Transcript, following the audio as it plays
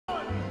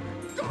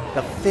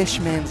the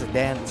Fishman's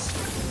Dance.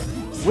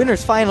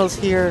 Winners finals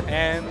here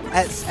And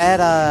at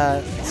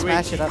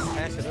Smash It Up.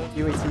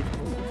 UAT.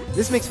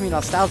 This makes me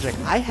nostalgic.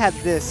 I had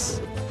this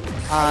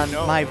on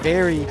my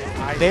very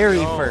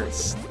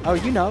first. Oh,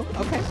 you know?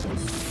 Okay.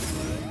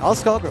 All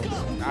Skullgirls.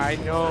 I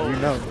know. You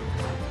know.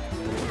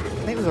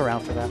 I think it was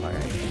around for that. All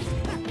right.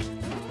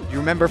 You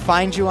remember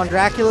Find You on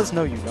Dracula's?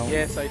 No, you don't.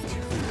 Yes, I do.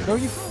 No,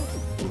 you.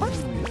 What?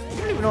 You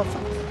don't even know what.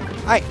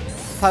 All right.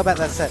 Talk about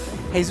that set.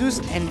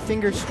 Heysuess and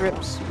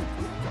FingerStripes.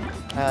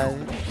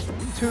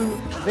 Two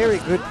very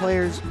good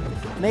players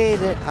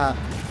made it.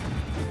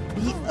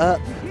 Beat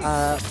up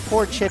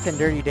poor Chip and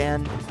Dirty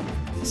Dan.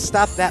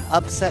 Stop that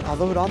upset,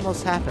 although it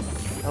almost happened.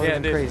 That would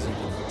have been crazy.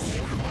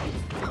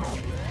 Oh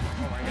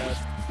my god.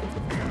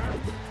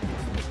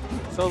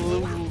 So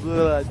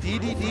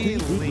DDD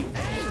Link.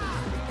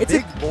 It's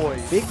a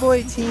big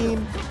boy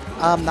team.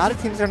 Not a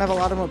team that doesn't have a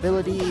lot of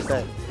mobility,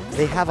 but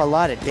they have a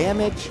lot of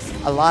damage,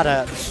 a lot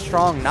of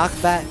strong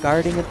knockback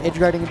guarding, edge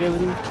guarding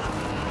ability.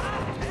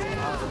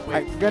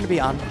 Alright, you're gonna be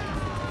on.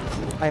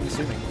 I'm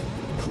assuming.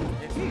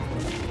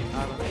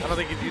 I don't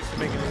think he's used to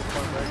making it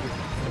fun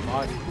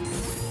body.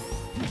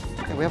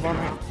 Okay, we have one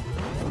right.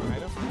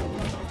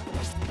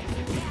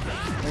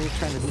 Now you're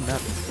trying to do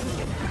nothing.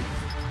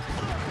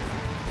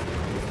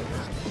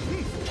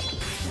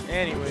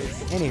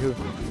 Anyways. Anywho.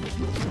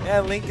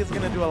 Yeah, Link is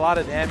going to do a lot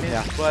of damage,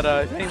 but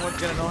if anyone's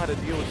going to know how to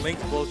deal with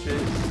Link's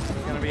bullshit, it's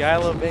going to be I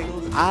Love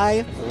Bagels.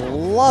 I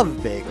love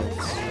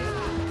bagels.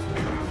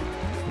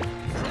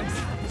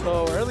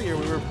 So earlier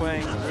we were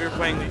playing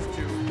these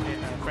two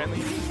in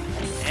friendlies,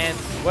 and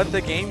what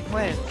the game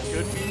plan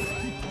should be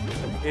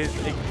is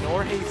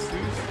ignore Heysuess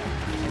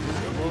and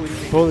just bully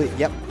Link. Bully,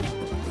 yep.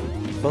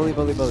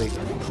 Bully.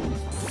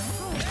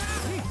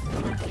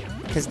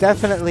 Because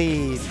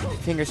definitely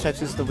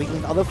FingerStripes is the weak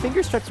link, although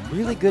FingerStripes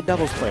really good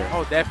doubles player.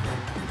 Oh, definitely.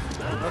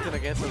 Nothing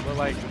against him, but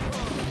like,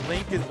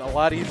 Link is a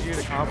lot easier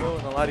to combo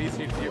and a lot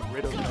easier to get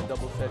rid of in a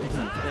double setting.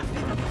 And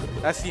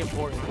that's the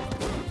important thing.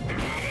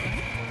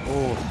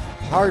 Oh,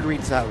 hard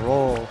reads that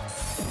roll.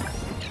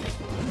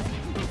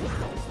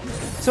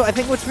 So I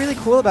think what's really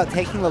cool about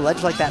taking the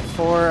ledge like that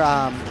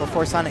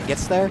before Sonic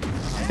gets there,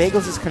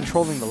 Bagels is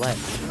controlling the ledge.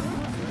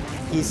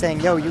 He's saying,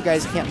 yo, you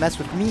guys can't mess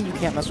with me, you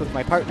can't mess with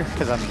my partner,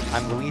 because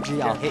I'm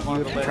Luigi, I'll hit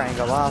you if you try and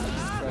go off.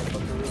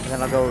 And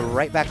then I'll go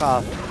right back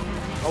off.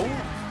 Oh,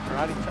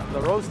 karate chop,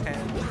 the roast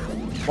hand.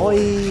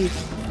 Boy!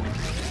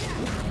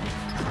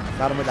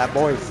 Got him with that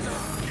boy.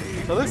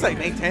 So it looks like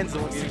N810's the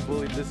one getting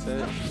bullied this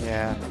set.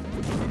 Yeah.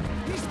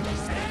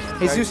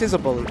 Heysuess is a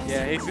bully.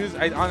 Yeah, Heysuess,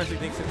 I honestly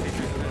think since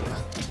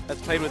Heysuess has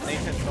played with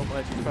N810 so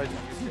much, he's probably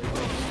just used to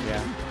it.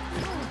 Yeah.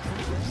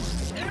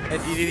 And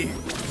DDD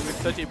with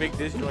such a big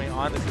disjoint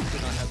on this, he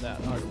should not have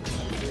that hard.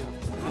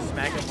 Just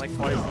smack him like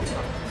twice and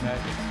come back.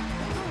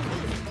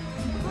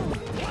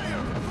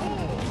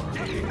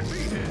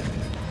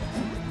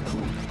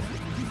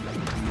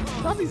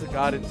 Zombie's a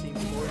god in team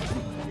sport.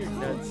 You're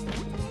nuts.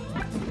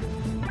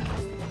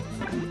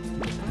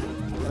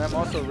 And I'm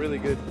also really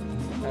good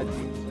at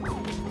teams.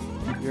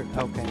 You're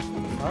okay.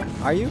 Huh?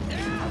 Are you?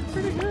 I'm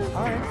pretty good.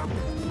 Alright.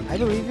 I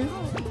believe you. You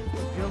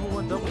know who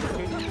won doubles,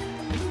 okay?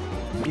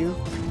 You.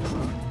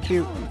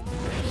 Cute.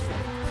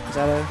 Was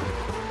that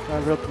a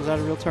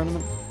real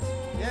tournament?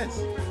 Yes.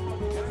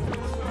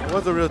 It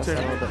was a real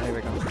tournament. There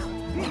we go.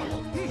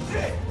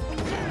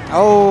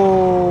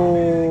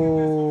 Oh.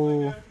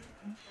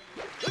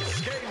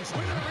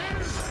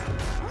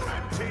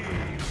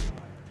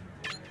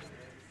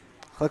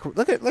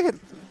 Look at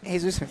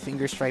Heysuess and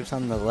FingerStripes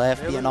on the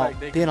left,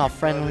 being all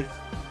friendly.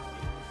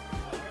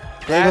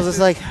 Bagel's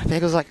like,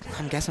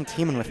 I guess I'm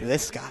teaming with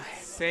this guy.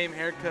 Same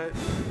haircut,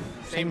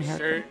 same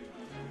shirt.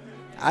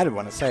 I didn't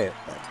want to say it.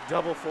 But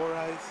double 4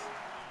 eyes.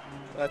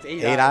 That's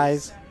 8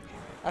 eyes.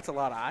 That's a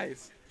lot of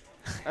eyes.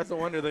 That's no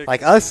wonder they're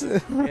like us.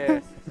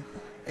 Yeah.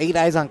 8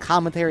 eyes on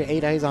commentary,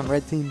 8 eyes on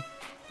red team.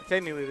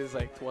 Technically, there's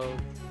like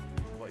 12.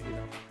 Well, you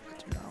know.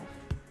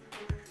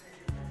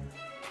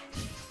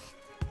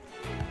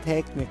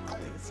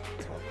 Technically, it's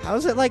 12. How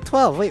is it like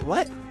 12? Wait,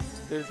 what?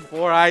 There's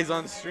 4 eyes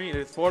on stream.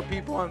 There's 4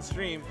 people on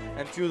stream,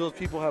 and 2 of those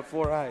people have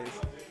 4 eyes.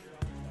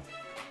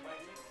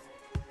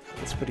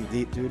 That's pretty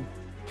deep, dude.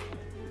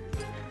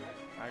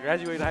 I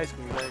graduated high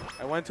school. Like,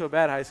 I went to a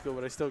bad high school,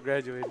 but I still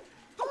graduated.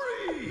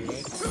 3, 2,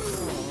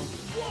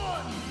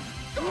 1,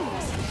 go!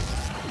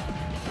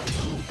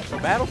 So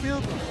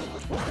Battlefield?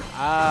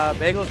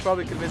 Bagels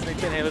probably convinced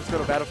N810, hey, let's go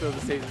to Battlefield.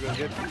 The stage is really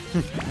good.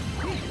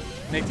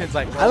 N810's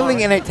like, I don't think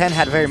N810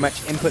 had very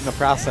much input in the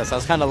process. I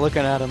was kind of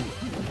looking at him.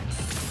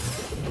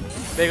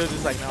 Bagels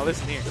just like, now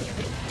listen here.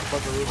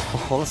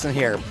 Oh, listen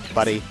here,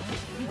 buddy.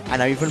 I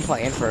know you've been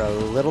playing for a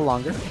little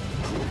longer,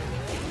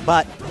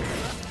 but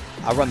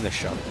I'll run this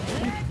show.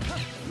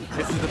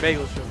 This is the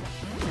Bagel Show.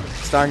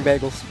 Starring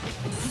Bagels.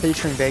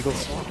 Featuring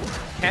Bagels.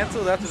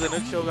 Canceled after the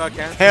Nook Show got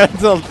canceled.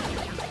 Canceled.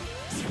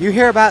 You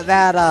hear about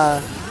that,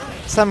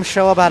 some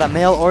show about a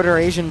mail-order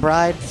Asian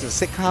bride? It's a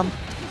sitcom.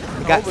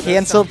 It got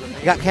canceled.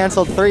 It got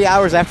canceled 3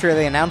 hours after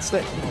they announced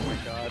it. Oh my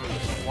god.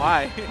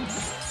 Why?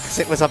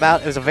 It was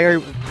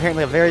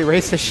apparently a very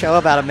racist show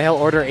about a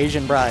mail-order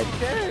Asian bride.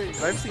 Who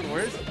cares? I've seen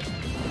worse.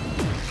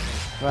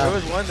 Well, There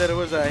was one that it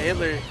was a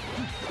Hitler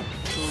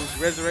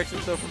who resurrects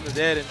himself from the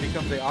dead and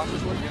becomes the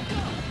office worker.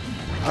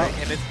 Like,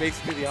 and it's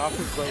basically the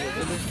office, but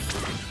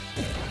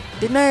with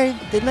Hitler.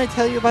 didn't I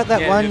tell you about that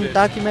Yeah, you one did.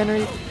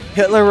 documentary?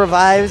 Hitler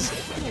revives,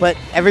 but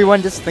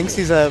everyone just thinks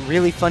he's a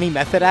really funny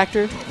method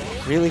actor.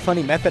 Really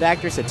funny method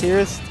actor,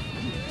 satirist.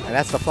 And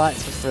that's the plot.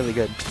 It's just really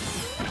good.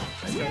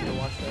 I started to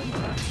watch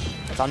that.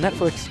 It's on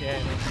Netflix. Yeah,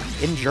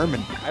 In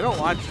German. I don't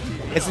watch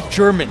TV. It's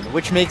German,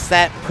 which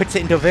puts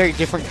it into a very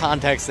different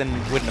context than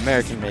would an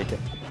American make it.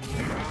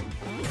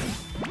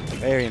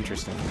 Very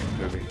interesting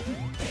movie.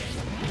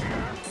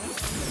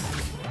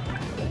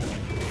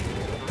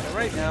 And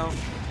right now,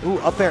 Ooh,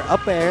 up there,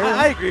 up there.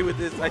 I agree with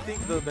this. I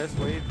think the best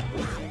way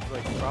the team's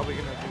like probably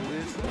gonna do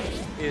this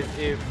is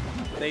if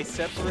they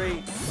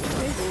separate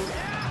people.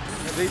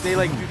 They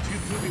like do two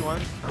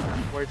 2v1s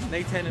where it's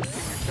N810 and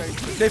FingerStripes,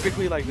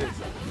 specifically like this.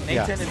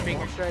 N810 and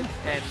FingerStripes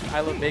and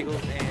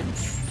ilovebagelz and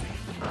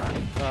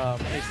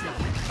Heysuess.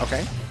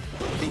 Okay.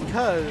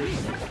 Because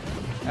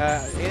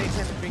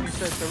N810 and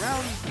FingerStripes are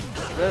around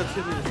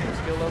relatively the same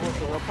skill level, so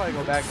they'll probably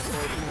go back and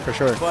forth. For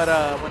sure. But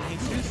when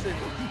Heysuess and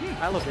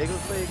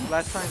ilovebagelz played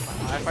last time,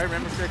 if I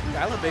remember correctly,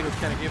 ilovebagelz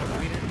kind of gave him a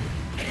wiener.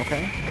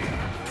 Okay.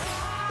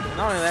 And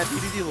not only that,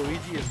 DDD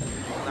Luigi is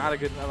not a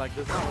good, like,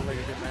 does not look like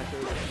a good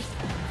matchup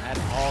at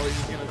all. He's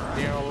just gonna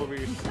snare all over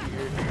your shield,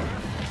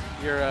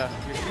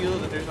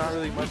 and there's not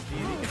really much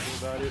DD can do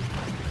about it.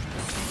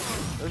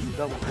 This is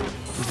double vision.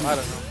 I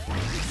don't know.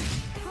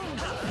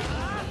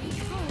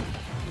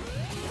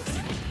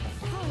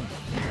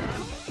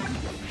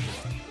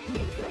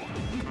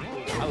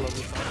 I love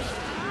this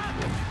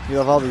song. You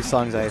love all these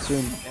songs, I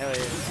assume. Hell yeah.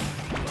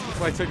 That's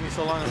why it took me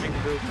so long to make the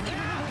build.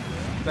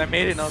 I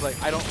made it and I was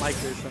like, I don't like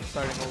this. I'm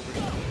starting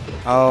over.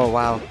 Oh,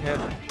 wow.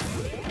 Yeah.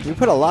 You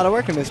put a lot of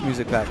work in this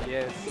music pack.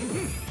 Yes.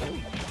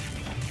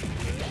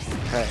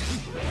 Okay.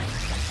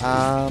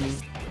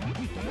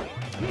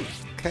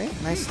 Okay,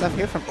 nice stuff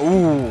here from...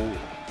 Ooh.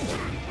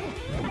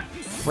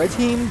 Red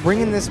team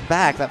bringing this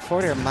back. That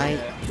forward air might...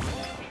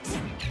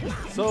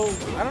 So,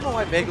 I don't know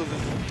why Bagelz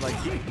is, like,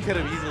 he could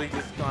have easily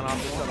just gone off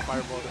and shot a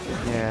fireball.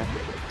 Yeah.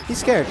 He's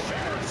scared.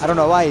 I don't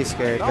know why he's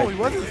scared. No, but he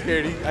wasn't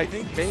scared. I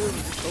think Bagelz is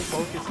just so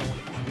focused on what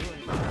he's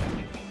doing.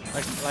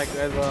 Like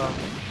as,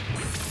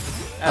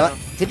 I don't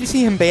know. Did you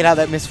see him bait out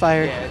that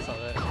misfire? Yeah, I saw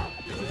that.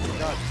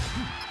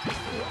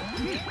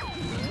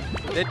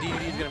 That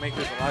DDD is going to make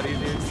this a lot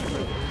easier.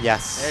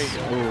 Yes. There you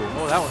go. Ooh.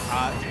 Oh, that was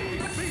hot.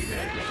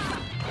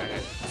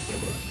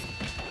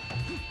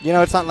 You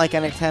know, it's not like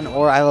N810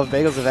 or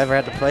ilovebagelz have ever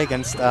had to play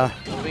against a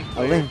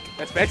Link.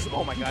 Especially,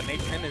 oh my god,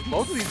 N810 is,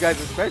 both of these guys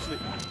especially,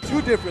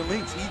 two different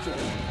Links each of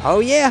them.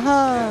 Oh, yeah,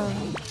 huh?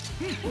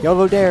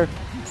 YOLO dare.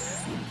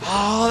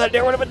 Oh, that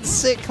dare would have been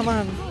sick. Come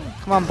on.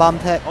 Come on, Bomb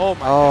Tech. Oh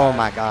my god.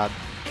 My god.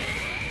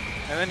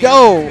 And then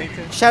Yo!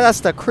 Shout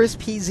outs to Chris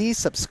PZ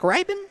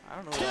subscribing. I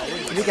don't know what that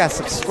is. You guys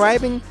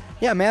subscribing?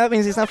 Yeah, man, that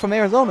means he's not from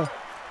Arizona.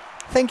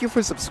 Thank you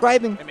for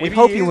subscribing. And We maybe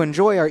hope he you is.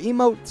 enjoy our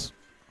emotes.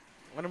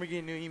 When are we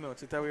getting new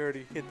emotes? I thought we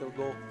already hit the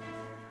goal.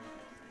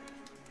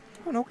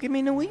 Oh, no, give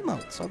me new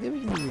emotes. I'll give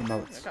you new I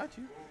emotes. got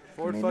you.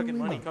 Forward Maybe fucking we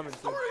money won't. coming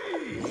soon.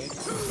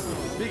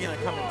 Speaking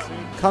of coming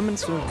soon, Coming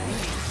soon.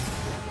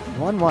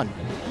 1-1.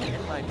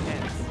 in my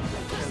pants.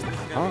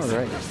 All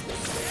right.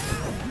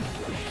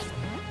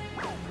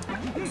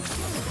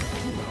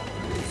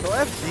 So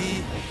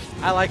FD,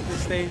 I like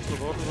this stage for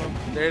both of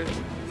them.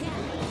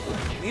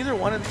 Neither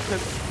one of them,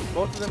 because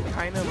both of them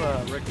kind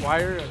of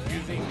require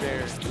using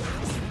their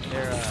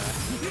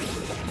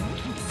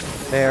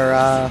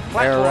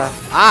platform.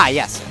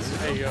 Yes.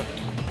 There you go.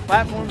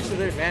 Platforms to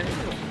their advantage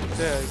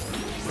to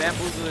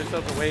samples of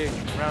themselves away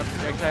around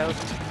projectiles,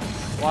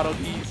 waddle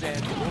keys,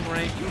 and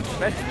boomerang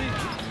especially.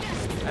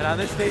 And on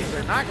this stage,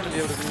 they're not going to be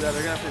able to do that.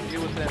 They're going to have to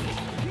deal with them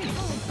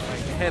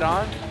like head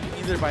on,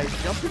 either by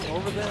jumping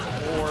over them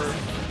or,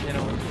 you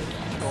know,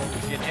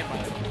 getting hit by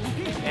them.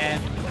 And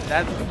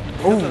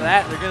because of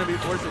that, they're going to be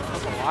forced to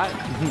jump a lot.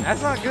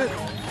 That's not good.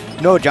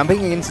 No, jumping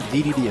against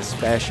DDD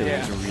especially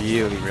Yeah. is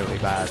really, really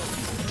bad.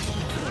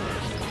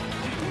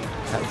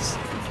 Because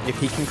if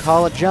he can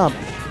call a jump,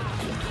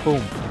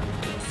 boom.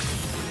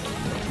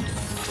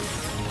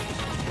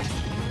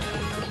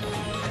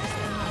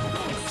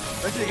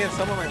 Especially against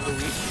someone like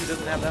Luigi who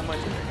doesn't have that much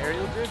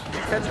aerial grip. You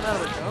catch him out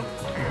of a jump,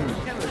 you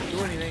can't really do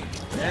anything.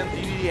 And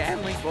DDD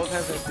and Link both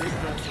have that big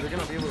jump, so they're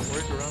going to be able to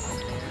work around them.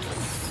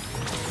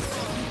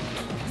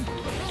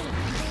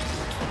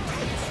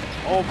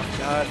 Oh my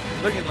god,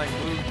 looking like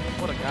blue.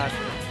 What a god.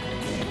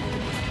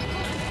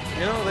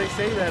 You know, they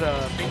say that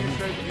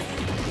FingerStripes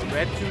uses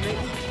red tunic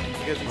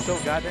because he's so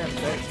goddamn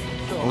sexy.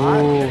 He's so hot,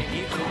 you gotta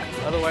eat him,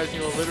 otherwise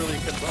you'll literally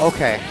confront him.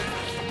 Okay.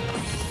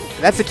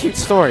 That's a cute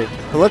story,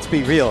 but let's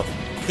be real.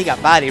 He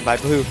got bodied by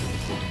blue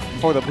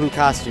for the blue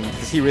costume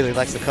because he really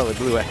likes the color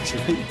blue,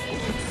 actually.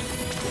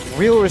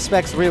 Real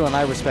respect's real, and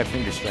I respect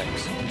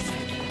FingerStripes.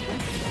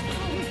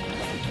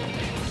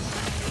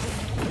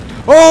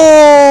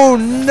 Oh,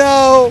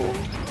 no!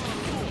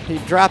 He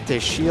dropped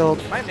his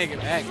shield. Might make it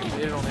back if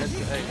they don't hit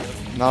the egg.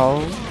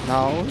 No,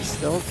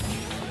 still.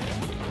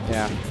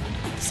 Yeah.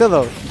 Still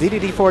though,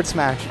 DDD forward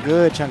smash,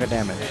 good chunk of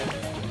damage.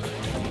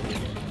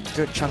 Yeah.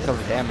 Good chunk of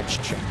damage.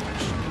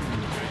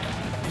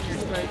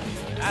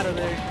 FingerStripes out of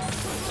there.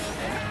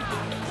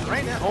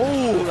 Right now,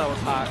 oh, that was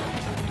hot.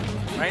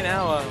 Right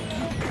now,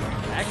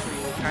 actually,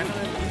 we're kind of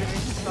in an even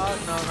spot.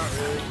 No, not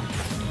really.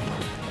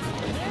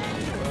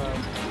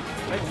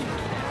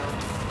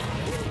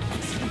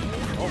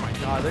 Oh my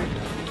God, there.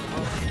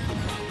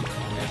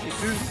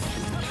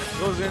 SIU1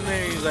 goes in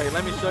there. He's like,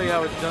 "Let me show you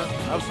how it's done."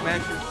 Up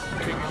smashes,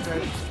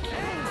 FingerStripes,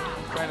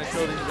 trying to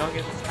show these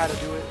youngins how to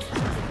do it.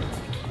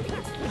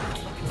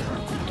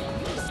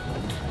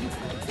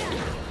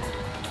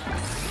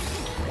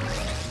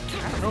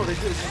 I don't know. It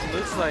just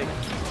looks like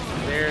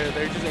they're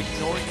just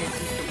ignoring it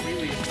just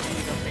completely and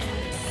beating up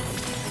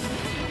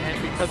FingerStripes. And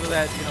because of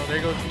that, you know,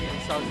 there goes the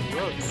South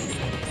Road.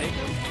 Take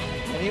him.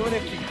 And even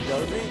if he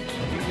doesn't,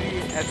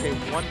 usually as a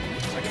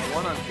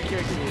one on two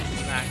character,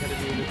 it's not gonna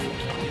be able to do it.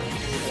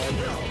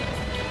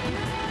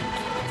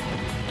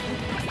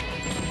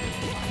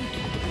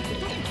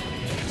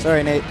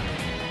 Sorry, Nate.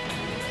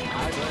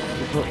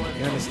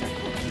 You understand.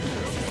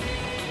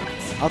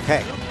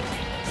 Okay.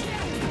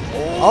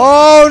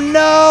 Oh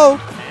no!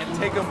 And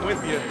take him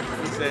with you,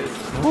 he says.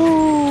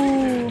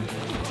 Woo!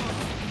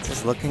 This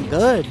is looking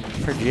good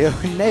for you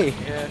and Nate.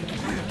 Yeah.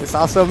 This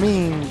also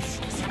means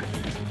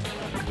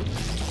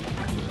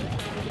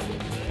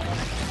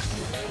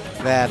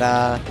that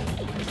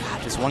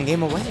just one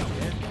game away.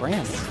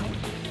 Grand.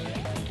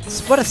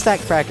 What a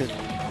stack bracket.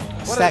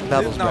 Stack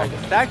doubles bracket.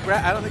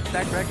 I don't think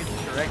stack bracket is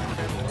the correct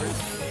term for it.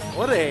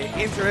 What an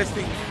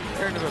interesting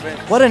turn of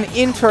events. What an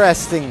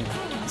interesting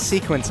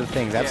sequence of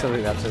things.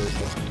 Absolutely, absolutely.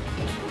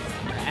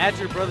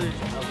 Adger brothers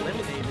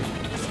eliminated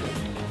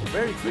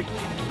very quickly.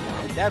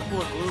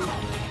 Deadpool and Blue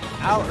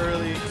out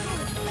early.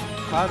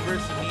 Cloud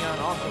versus Neon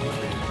also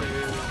eliminated pretty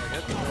early.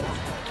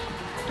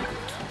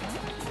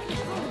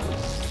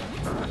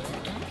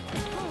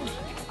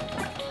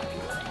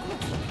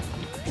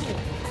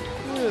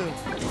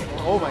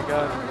 Oh my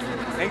God.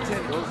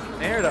 N810 goes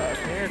nair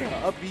to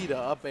up B to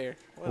up air.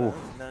 What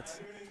nuts.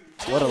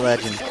 What a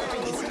legend.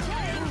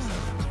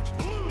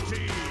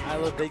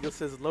 ilovebagelz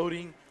says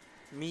loading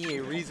me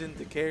a reason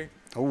to care.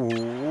 Ooh.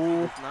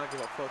 Not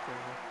give a fuck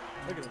anymore.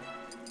 Look at him.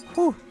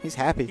 Whew, he's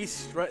happy. He's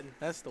strutting.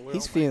 That's the word.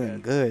 He's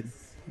feeling good.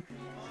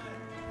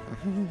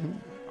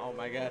 Oh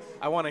my God.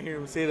 I want to hear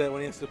him say that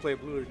when he has to play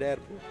Blue or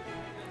Deadpool.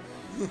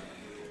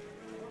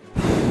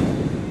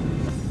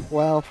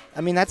 Well,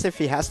 I mean, that's if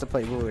he has to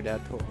play Blue or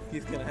Deadpool.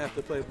 He's going to have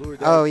to play Blue or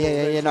Deadpool. Oh,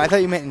 yeah. No, I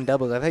thought you meant in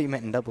doubles.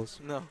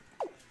 No.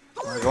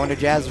 We're going to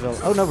Jazzville.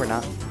 Oh, no, we're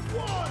not.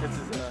 This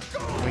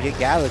is, we get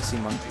Galaxy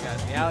Monk. we got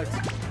Galaxy.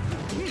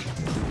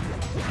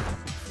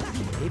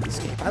 Ape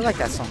Escape. I like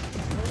that song.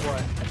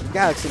 What?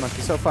 Galaxy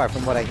Monkey so far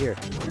from what I hear.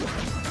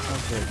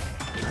 Okay.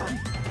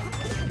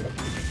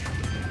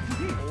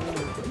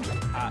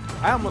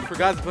 I almost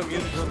forgot to put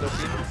music on the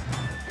themes.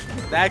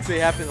 That actually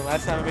happened the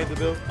last time I made the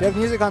build. Do you have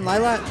music on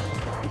Lilac?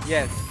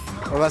 Yes.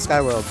 What about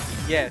Skyworld?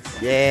 Yes.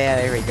 Yeah,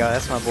 there we go.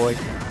 That's my boy.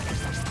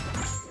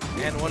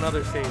 And one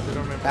other stage. I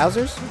don't remember.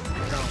 Bowser's?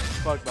 No.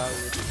 Fuck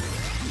Bowser's.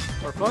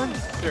 Or Fun?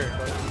 Sure,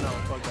 but no.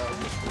 Fuck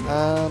Bowser's.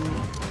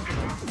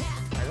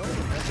 I don't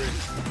remember.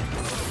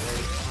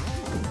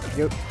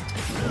 Yep.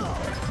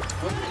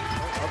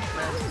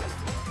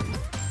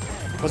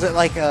 Was it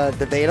like a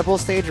debatable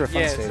stage or a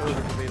fun Yes, stage? it was a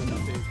debatable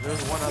stage. There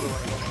was one other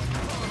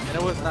one. And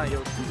it was not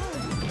Yoshi.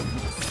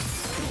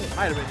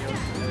 Might have been Yoshi.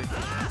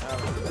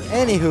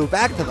 Anywho,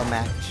 back to the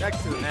match.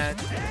 Back to the match.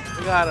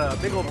 We got a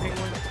big old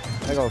penguin.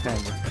 Big old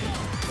penguin.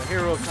 The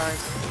hero of time.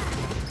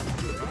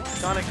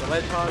 Sonic the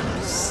Hedgehog.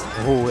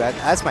 Ooh,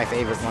 that's my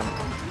favorite one.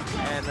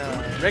 And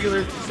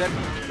regular Giuseppe,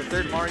 the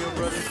third Mario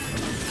Brothers.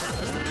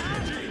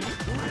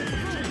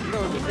 You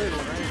know the third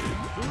one,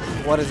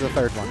 right? What is the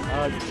third one?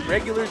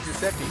 Regular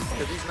Giuseppe,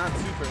 because he's not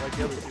super like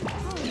the other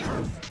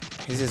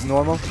two. He's just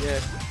normal? Yeah,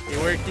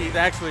 he's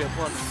actually a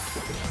plumber.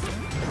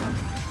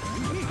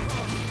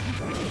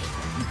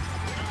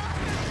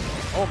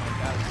 Oh my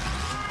God.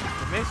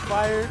 The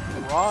misfire,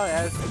 raw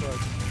as fuck.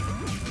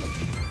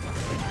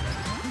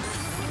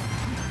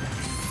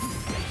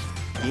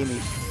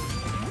 Gimme.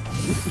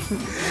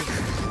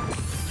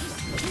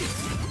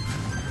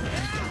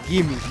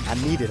 Gimme. I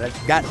need it. I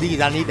got these.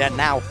 I need that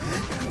now.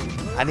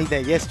 I need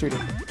that yesterday.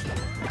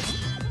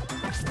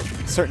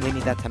 Certainly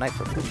need that tonight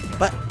for food,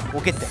 but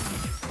we'll get there.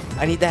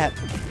 I need that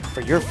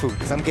for your food,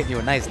 because I'm getting you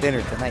a nice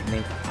dinner tonight,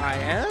 Nate. I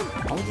am?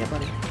 Oh, yeah,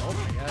 buddy. Oh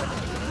my God.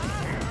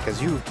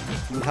 Because you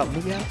helped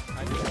me out.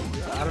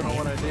 I don't know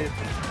what I did.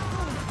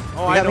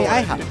 Oh, You I got know me what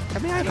I IHOP. did.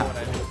 Got me I know IHOP. what I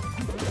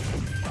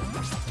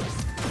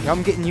did.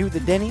 I'm getting you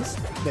the Denny's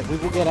that we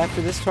will get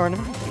after this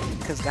tournament.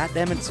 Because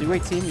goddamn it,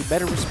 SIU1, you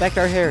better respect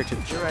our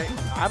heritage. You're right.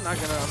 I'm not.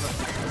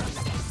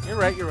 You're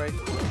right.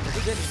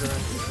 The Denny's are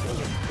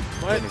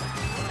right. What?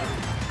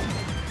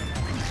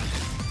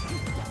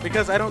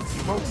 Because I don't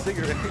smoke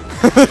cigarettes.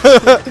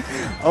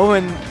 Oh,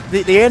 and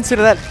the answer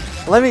to that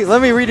Let me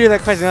redo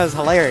that question. That was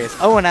hilarious.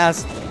 Owen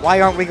asked, "Why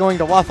aren't we going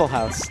to Waffle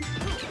House?"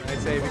 I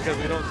say because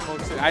we don't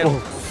smoke cigarettes. I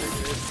don't smoke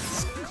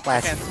cigarettes. I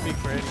Classic. can't speak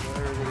for anyone.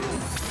 Everybody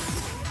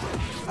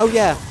else. Oh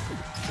yeah,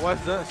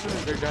 What's done? As soon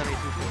as they're done, he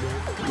shoots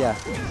the yeah.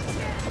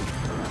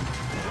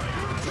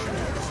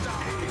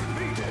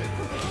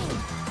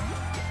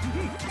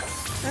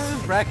 Man,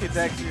 this bracket's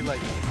actually like,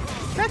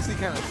 it's actually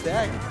kind of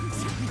stacked.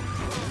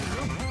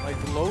 Like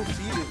the low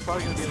seed is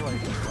probably gonna be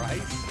like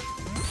rice.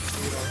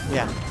 You know,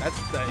 Yeah. that's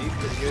pretty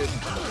good.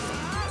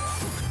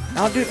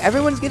 Oh, dude,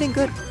 everyone's getting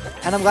good,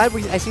 and I'm glad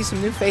I see some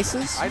new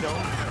faces. I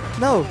don't.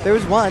 No, there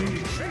was one.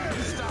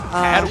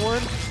 Had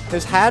one?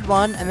 There's had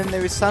one, and then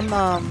there was some.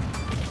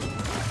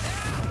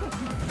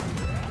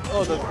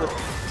 Oh, the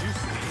juice.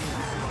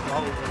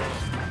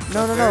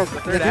 No.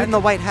 The dude in the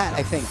white hat,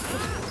 I think.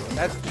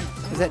 That's juice.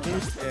 Is that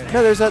Juice? Yeah.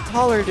 No, there's a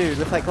taller dude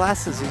with like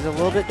glasses. He's a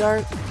little bit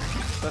dark.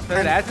 The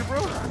third Azure,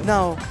 bro?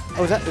 No.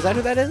 Oh, is that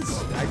who that is?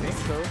 I think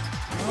so.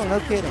 Oh, no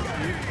kidding.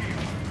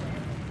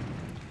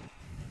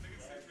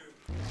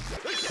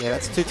 Yeah,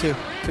 that's 2-2.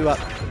 2 up.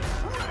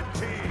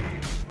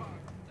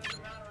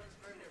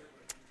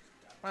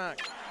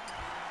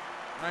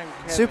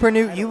 Super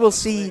Newt, you will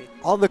see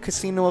all the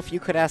casino if you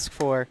could ask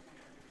for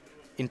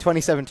in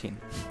 2017.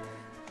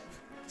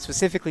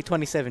 Specifically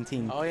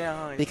 2017. Oh,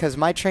 yeah. Because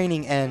my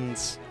training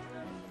ends.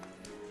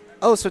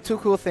 Oh, so 2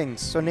 cool things.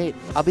 So Nate,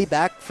 I'll be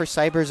back for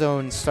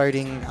Cyberzone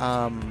starting,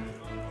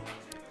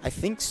 I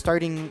think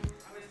starting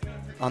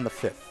on the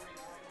 5th.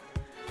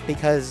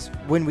 Because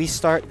when we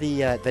start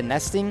the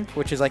nesting,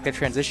 which is like the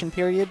transition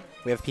period,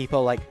 we have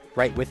people like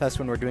right with us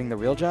when we're doing the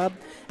real job.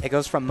 It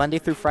goes from Monday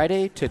through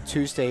Friday to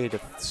Tuesday to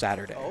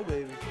Saturday. Oh,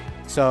 baby.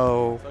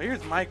 So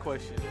here's my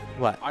question.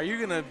 What? Are you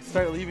gonna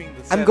start leaving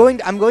the? I'm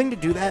going to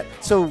do that.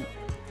 So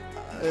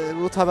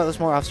we'll talk about this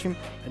more off stream.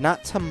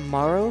 Not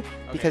tomorrow, Okay.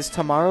 because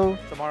tomorrow.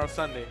 Tomorrow's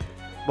Sunday.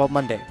 Well,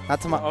 Monday.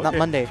 Not tomorrow. Okay. Not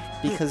Monday,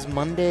 because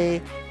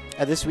Monday.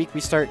 This week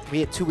we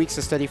had 2 weeks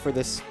to study for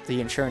the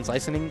insurance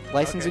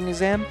licensing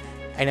exam,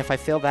 and if I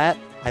fail that,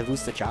 I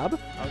lose the job.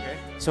 Okay.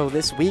 So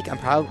this week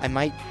I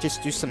might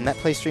just do some net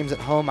play streams at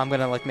home. I'm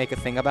gonna like make a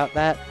thing about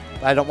that.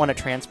 But I don't want to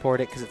transport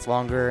it because it's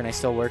longer, and I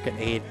still work at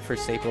Aid for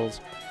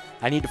Staples.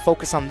 I need to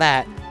focus on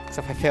that. Because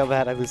if I fail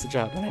that, I lose the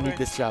job, and I need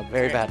this job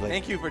very badly.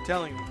 Thank you for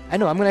telling me. I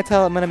know. I'm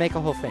gonna make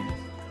a whole thing.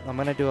 I'm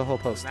gonna do a whole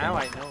post. Now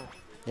thing. I know.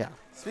 Yeah.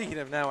 Speaking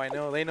of now I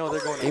know, they know they're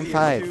going to Game be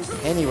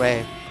 5.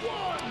 Anyway,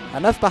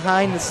 enough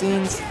behind the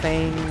scenes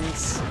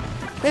things.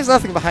 There's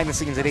nothing behind the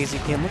scenes at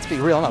AZPM. Let's be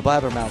real. I'm a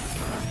blabbermouth.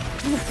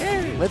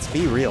 Let's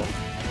be real.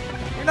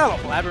 You're not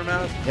a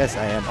blabbermouth. Yes,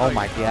 I am. Oh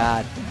my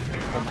god.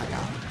 Oh my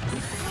god.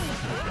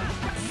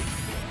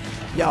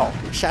 Yo,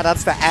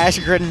 shoutouts to Ash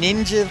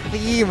Greninja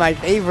Theme, my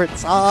favorite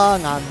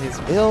song on this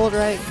build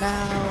right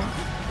now.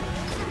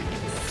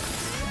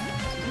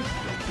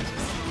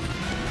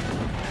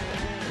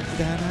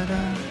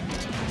 Da-da-da.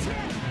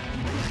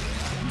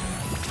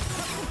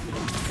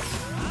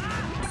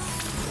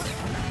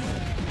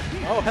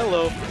 Oh,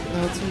 hello.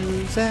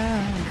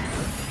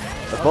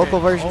 The vocal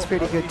version's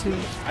pretty good too.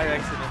 I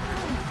accidentally.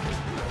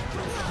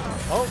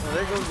 Oh, well,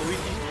 there goes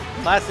Luigi.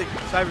 Classic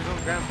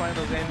Cyberzone Grand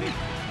Finals ending.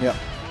 Yep.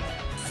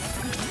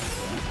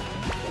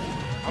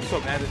 I'm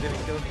so mad it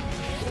didn't kill me.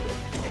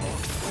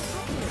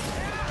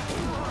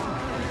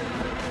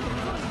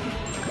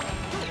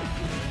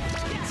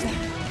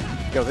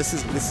 Yo, this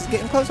is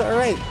getting closer. All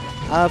right.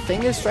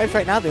 FingerStripes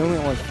right now, the only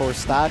one with 4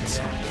 stocks.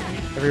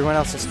 Everyone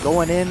else is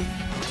going in.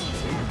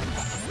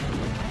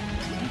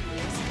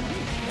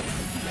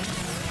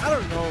 I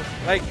don't know.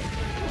 Like,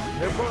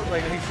 they're both,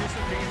 like, Heysuess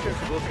and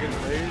FingerStripes are both good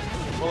players,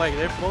 but, like,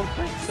 they're both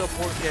pretty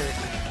support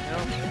characters, you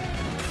know?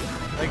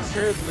 Like,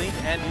 sure, Link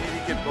and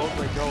DDD could both,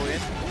 like, go in,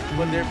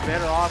 but they're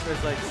better off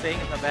as, like, staying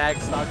in the bag,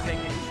 stock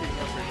taking, and shooting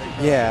up for,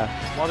 like, Yeah.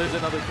 while there's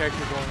another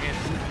character going in.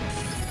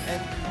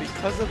 And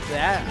because of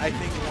that, I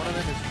think one of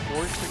them is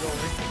forced to go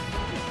in,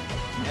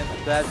 and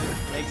that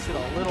just makes it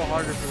a little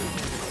harder for the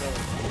team to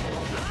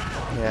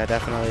go. Yeah,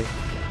 definitely.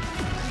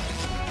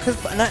 Because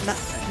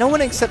no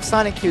one except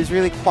Sonic Q is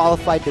really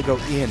qualified to go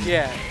in.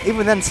 Yeah.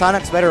 Even then,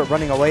 Sonic's better at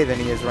running away than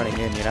he is running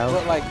in, you know?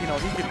 But, like, you know,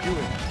 he could do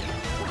it.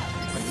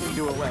 Like, he can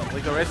do it well.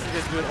 Like, the rest of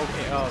us do it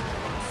okay. Oh,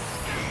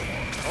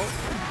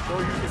 so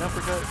you can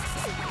uppercut.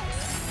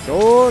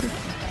 Sword.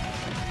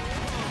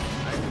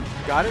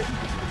 Got it.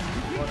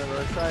 One on the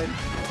other side.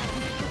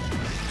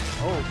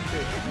 Oh,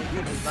 shit. My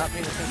goodness, not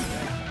paying attention to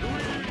that.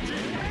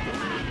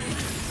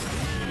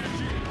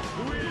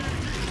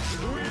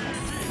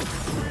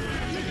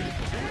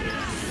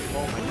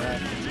 Oh, my God.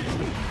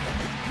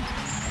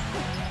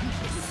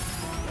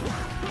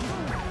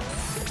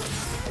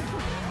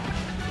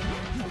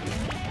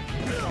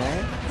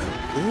 Okay.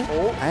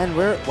 Ooh. And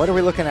what are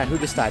we looking at? Who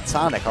just died?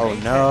 Sonic. Oh,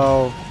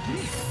 no.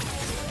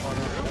 Oh,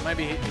 no. It might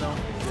be hit. No.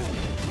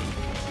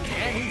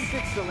 And he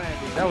sticks the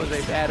landing. That was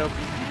a bad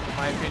opening, in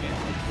my opinion.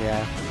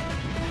 Yeah.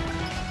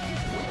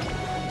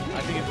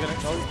 I think it's gonna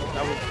go.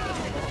 That was.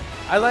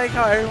 I like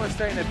how everyone's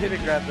starting to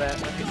pivot grab that.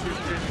 When they shoot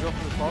to go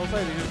from the small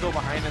side, they just go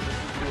behind him and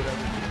do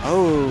whatever.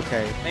 Oh,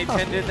 okay.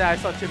 N810 did that. I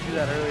saw Chip do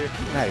that earlier.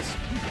 Nice.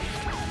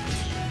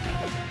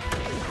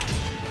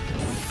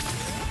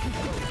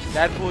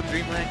 Deadpool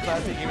Dreamland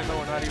Classic, even though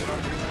we're not even on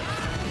Dreamland.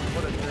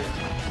 What a jerk.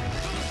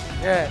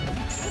 Yeah.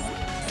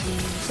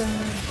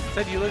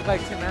 Said you look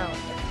like Tim Allen.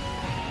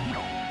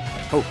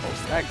 Oh,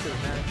 Back to the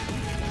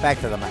match. back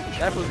to the match.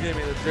 Deadpool's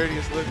giving me the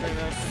dirtiest look right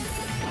now.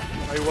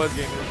 Oh, he was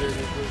giving me the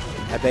dirtiest look.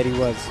 I bet he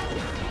was.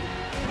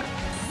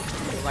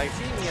 Like,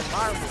 see me in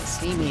Marvel.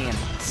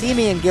 See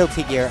me in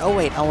Guilty Gear. Oh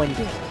wait, Owen.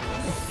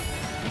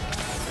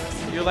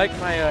 You like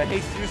my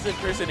Heysuess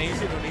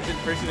impersonation when he's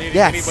impersonating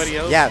Yes. anybody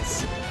else?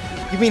 Yes.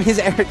 You mean his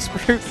Eric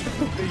Spruce?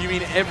 You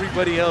mean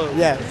everybody else?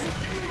 Yes.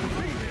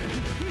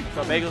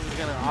 So Bagels is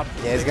gonna opt.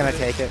 Yeah, he's gonna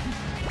take it.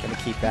 Gonna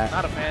keep that.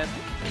 Not a fan.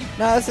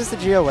 No, this is the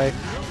Geo way.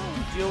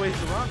 GeoWay's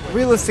the wrong way.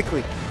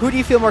 Realistically, who do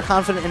you feel more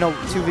confident in a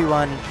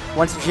 2v1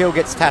 once Geo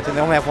gets tapped and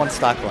they only have one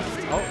stock left?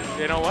 Oh,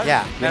 you know what?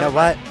 Yeah, you Never know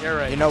what? mind. You're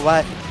right. You know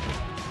what?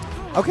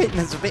 Okay,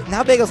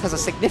 now Bagels has a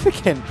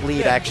significant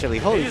lead, actually.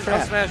 Holy He's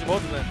crap. gonna smash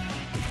both of them.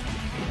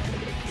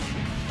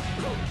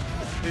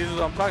 This is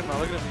what I'm talking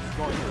about. Look at him. He's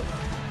going through.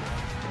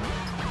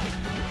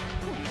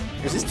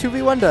 Is this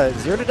 2v1 to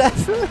 0 to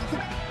death?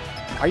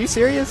 Are you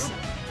serious?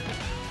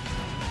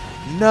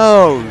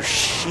 No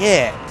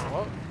shit.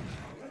 Well,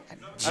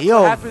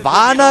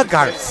 Giovanna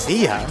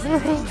Garcia.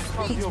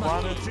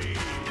 Giovanna.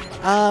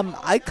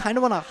 I kind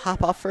of want to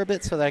hop off for a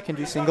bit so that I can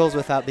do singles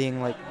without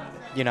being like,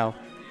 you know,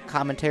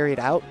 commentaried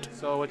out.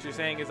 So what you're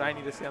saying is I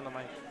need to stay on the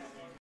mic.